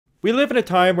We live in a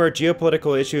time where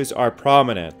geopolitical issues are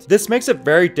prominent. This makes it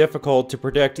very difficult to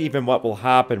predict even what will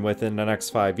happen within the next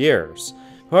 5 years.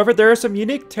 However, there are some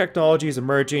unique technologies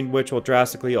emerging which will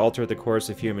drastically alter the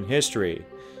course of human history.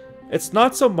 It's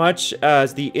not so much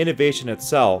as the innovation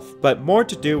itself, but more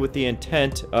to do with the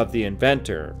intent of the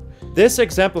inventor. This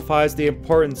exemplifies the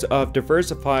importance of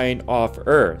diversifying off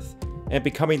Earth and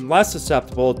becoming less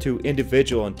susceptible to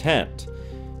individual intent.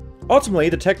 Ultimately,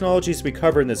 the technologies we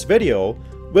cover in this video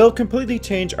will completely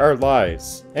change our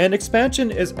lives, and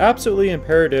expansion is absolutely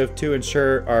imperative to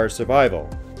ensure our survival.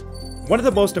 One of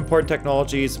the most important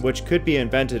technologies which could be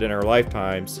invented in our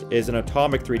lifetimes is an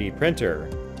atomic 3D printer.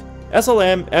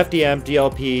 SLM, FDM,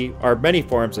 DLP are many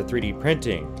forms of 3D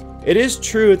printing. It is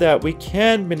true that we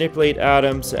can manipulate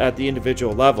atoms at the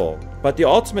individual level, but the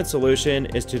ultimate solution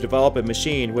is to develop a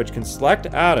machine which can select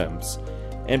atoms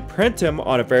and print them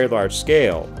on a very large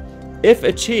scale. If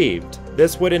achieved,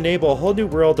 this would enable a whole new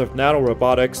world of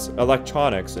nanorobotics,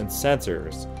 electronics, and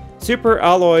sensors. Super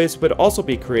alloys would also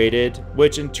be created,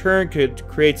 which in turn could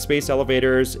create space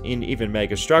elevators and even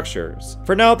megastructures.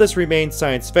 For now, this remains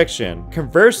science fiction.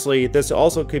 Conversely, this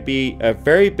also could be a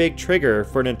very big trigger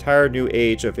for an entire new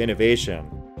age of innovation.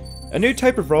 A new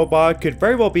type of robot could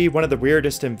very well be one of the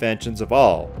weirdest inventions of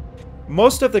all.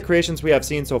 Most of the creations we have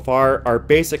seen so far are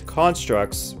basic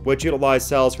constructs which utilize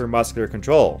cells for muscular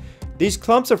control. These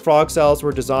clumps of frog cells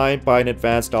were designed by an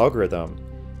advanced algorithm,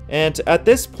 and at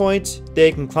this point,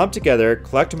 they can clump together,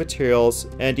 collect materials,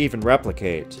 and even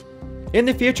replicate. In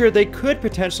the future, they could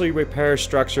potentially repair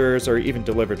structures or even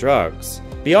deliver drugs.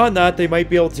 Beyond that, they might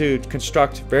be able to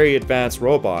construct very advanced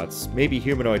robots, maybe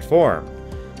humanoid form.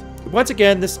 Once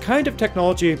again, this kind of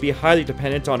technology would be highly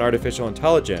dependent on artificial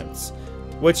intelligence,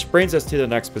 which brings us to the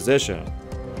next position.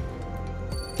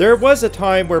 There was a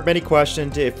time where many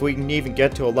questioned if we can even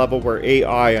get to a level where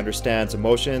AI understands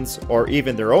emotions or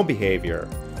even their own behavior.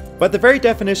 But the very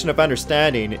definition of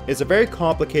understanding is a very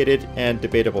complicated and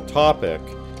debatable topic.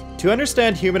 To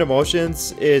understand human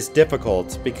emotions is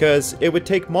difficult because it would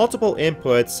take multiple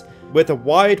inputs with a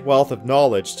wide wealth of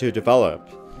knowledge to develop.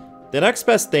 The next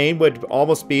best thing would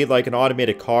almost be like an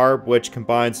automated car which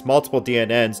combines multiple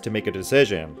DNNs to make a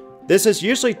decision. This is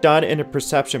usually done in a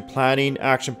perception planning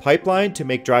action pipeline to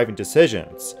make driving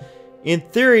decisions. In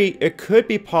theory, it could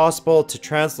be possible to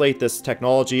translate this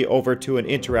technology over to an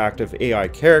interactive AI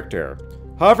character.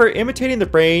 However, imitating the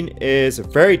brain is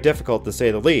very difficult to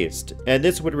say the least, and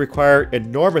this would require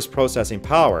enormous processing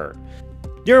power.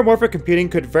 Neuromorphic computing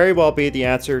could very well be the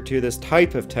answer to this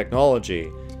type of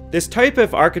technology. This type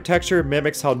of architecture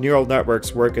mimics how neural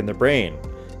networks work in the brain,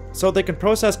 so they can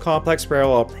process complex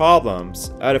parallel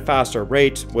problems at a faster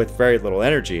rate with very little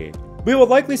energy. We will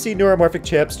likely see neuromorphic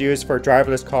chips used for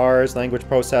driverless cars, language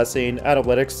processing,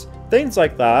 analytics, things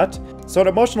like that, so an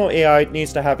emotional AI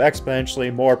needs to have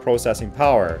exponentially more processing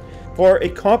power for a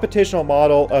computational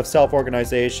model of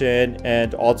self-organization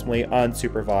and ultimately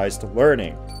unsupervised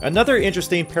learning. Another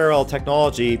interesting parallel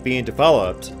technology being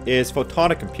developed is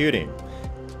photonic computing.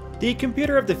 The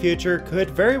computer of the future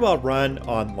could very well run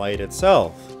on light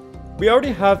itself. We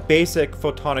already have basic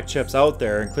photonic chips out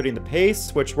there, including the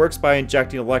PACE, which works by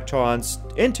injecting electrons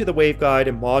into the waveguide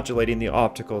and modulating the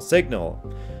optical signal.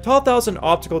 12,000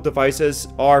 optical devices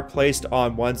are placed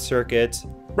on one circuit,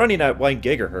 running at 1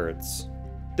 GHz.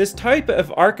 This type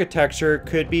of architecture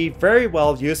could be very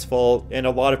well useful in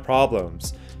a lot of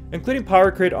problems, including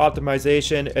power grid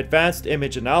optimization, advanced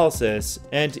image analysis,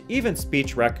 and even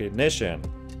speech recognition.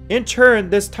 In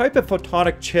turn, this type of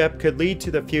photonic chip could lead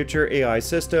to the future AI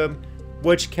system,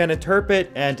 which can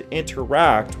interpret and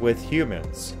interact with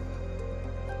humans.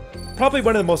 Probably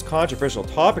one of the most controversial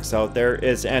topics out there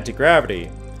is anti-gravity.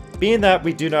 Being that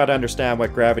we do not understand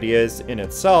what gravity is in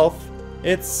itself,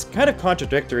 it's kind of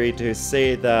contradictory to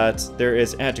say that there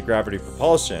is anti-gravity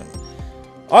propulsion.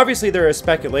 Obviously, there is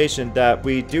speculation that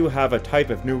we do have a type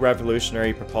of new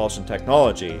revolutionary propulsion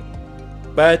technology.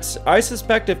 But I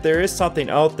suspect if there is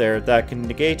something out there that can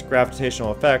negate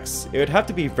gravitational effects, it would have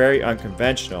to be very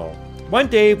unconventional. One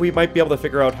day we might be able to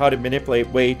figure out how to manipulate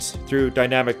weight through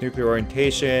dynamic nuclear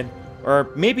orientation,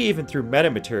 or maybe even through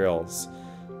metamaterials.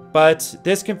 But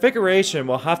this configuration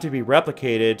will have to be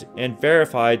replicated and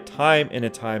verified time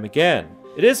and time again.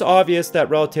 It is obvious that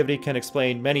relativity can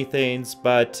explain many things,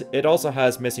 but it also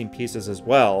has missing pieces as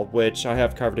well, which I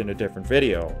have covered in a different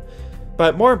video.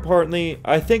 But more importantly,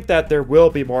 I think that there will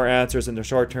be more answers in the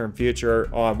short-term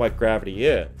future on what gravity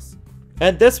is.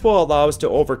 And this will allow us to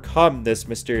overcome this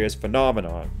mysterious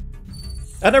phenomenon.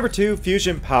 At number 2,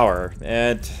 fusion power.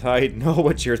 And I know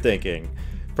what you're thinking.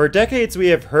 For decades we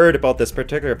have heard about this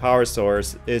particular power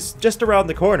source is just around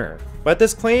the corner, but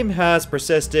this claim has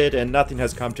persisted and nothing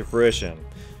has come to fruition.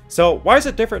 So why is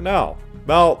it different now?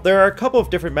 Well, there are a couple of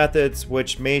different methods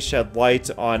which may shed light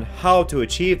on how to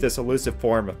achieve this elusive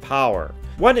form of power.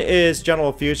 One is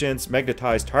General Fusion's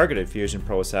magnetized targeted fusion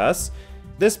process.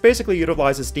 This basically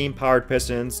utilizes steam-powered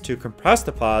pistons to compress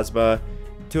the plasma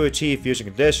to achieve fusion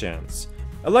conditions.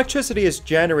 Electricity is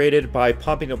generated by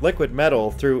pumping a liquid metal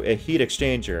through a heat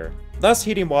exchanger, thus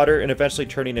heating water and eventually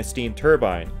turning a steam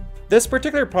turbine. This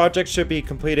particular project should be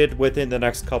completed within the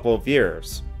next couple of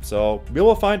years, so we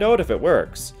will find out if it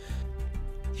works.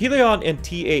 Helion and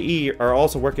TAE are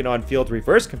also working on field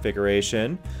reverse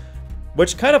configuration,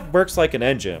 which kind of works like an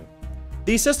engine.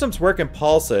 These systems work in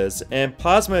pulses, and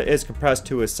plasma is compressed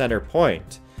to a center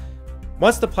point.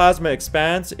 Once the plasma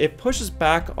expands, it pushes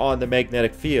back on the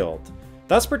magnetic field,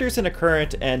 thus producing a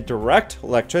current and direct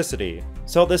electricity.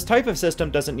 So this type of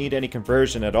system doesn't need any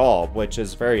conversion at all, which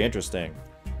is very interesting.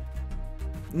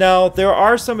 Now, there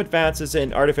are some advances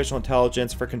in artificial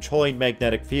intelligence for controlling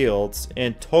magnetic fields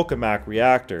in tokamak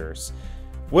reactors,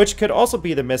 which could also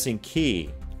be the missing key.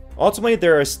 Ultimately,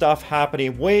 there is stuff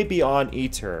happening way beyond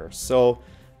ITER, so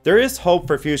there is hope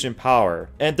for fusion power,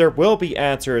 and there will be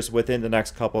answers within the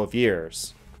next couple of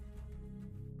years.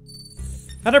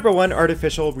 At number 1,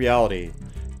 artificial reality.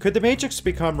 Could the Matrix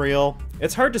become real?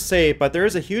 It's hard to say, but there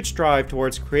is a huge drive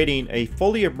towards creating a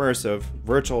fully immersive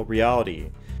virtual reality.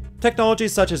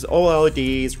 Technologies such as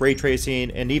OLEDs, ray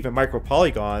tracing, and even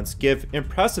micropolygons give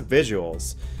impressive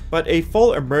visuals, but a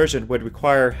full immersion would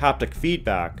require haptic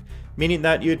feedback, meaning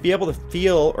that you'd be able to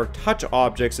feel or touch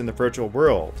objects in the virtual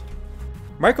world.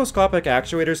 Microscopic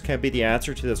actuators can be the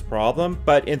answer to this problem,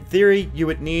 but in theory you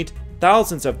would need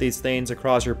thousands of these things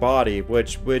across your body,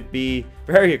 which would be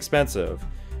very expensive.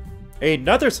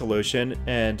 Another solution,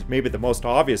 and maybe the most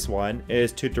obvious one,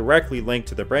 is to directly link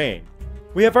to the brain.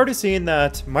 We have already seen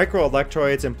that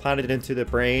microelectrodes implanted into the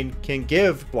brain can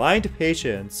give blind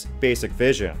patients basic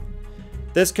vision.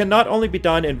 This can not only be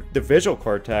done in the visual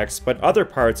cortex, but other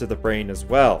parts of the brain as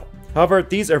well. However,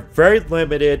 these are very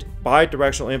limited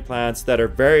bidirectional implants that are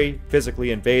very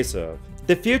physically invasive.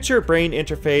 The future brain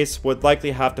interface would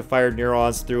likely have to fire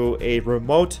neurons through a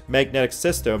remote magnetic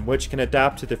system which can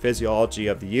adapt to the physiology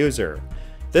of the user.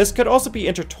 This could also be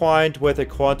intertwined with a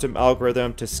quantum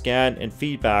algorithm to scan and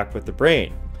feedback with the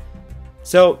brain.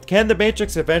 So, can the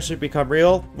Matrix eventually become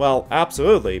real? Well,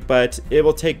 absolutely, but it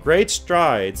will take great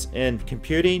strides in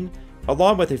computing,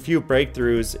 along with a few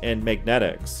breakthroughs in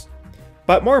magnetics.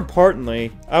 But more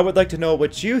importantly, I would like to know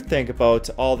what you think about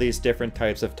all these different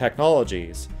types of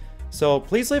technologies. So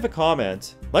please leave a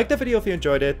comment, like the video if you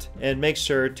enjoyed it, and make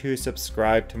sure to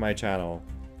subscribe to my channel.